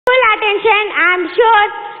I am sure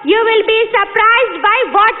you will be surprised by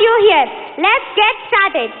what you hear. Let's get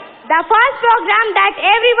started. The first program that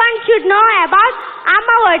everyone should know about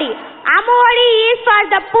Ammavadi. Ammavadi is for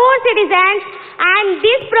the poor citizens, and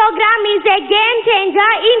this program is a game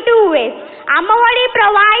changer in two ways. Ammavadi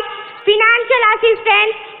provides financial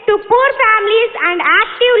assistance to poor families and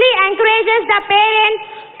actively encourages the parents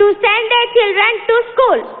to send their children to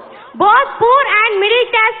school. Both poor and middle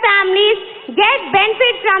class families get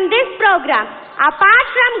benefit from this program. Apart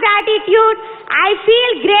from gratitude, I feel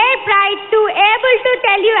great pride to able to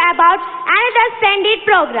tell you about another splendid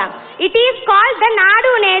program. It is called the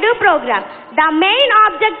Nadu Nedu program. The main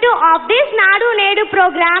objective of this Nadu Nedu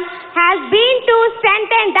program has been to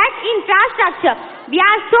strengthen that infrastructure. We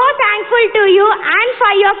are so thankful to you and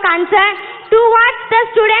for your concern towards the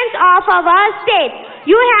students of our state.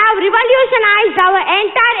 You have revolutionized our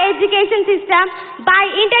entire education system by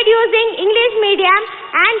introducing English medium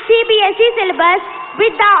and CBSE syllabus with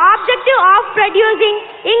the objective of producing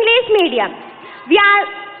English medium.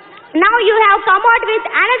 Now you have come out with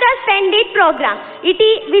another splendid program. It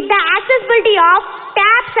is with the accessibility of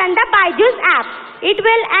TAPS and the Byju's app. It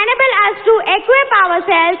will enable us to equip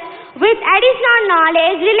ourselves with additional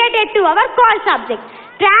knowledge related to our core subject.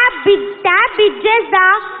 TAP bridges the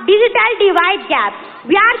digital divide gap.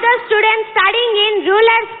 We are the students studying in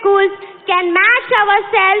rural schools can match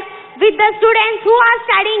ourselves with the students who are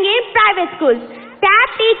studying in private schools. TAP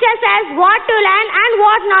teaches us what to learn and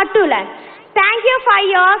what not to learn. Thank you for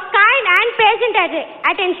your kind and patient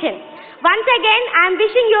attention. Once again, I am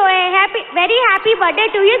wishing you a very happy birthday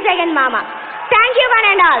to you, Jagan Mama. Thank you one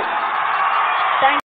and all.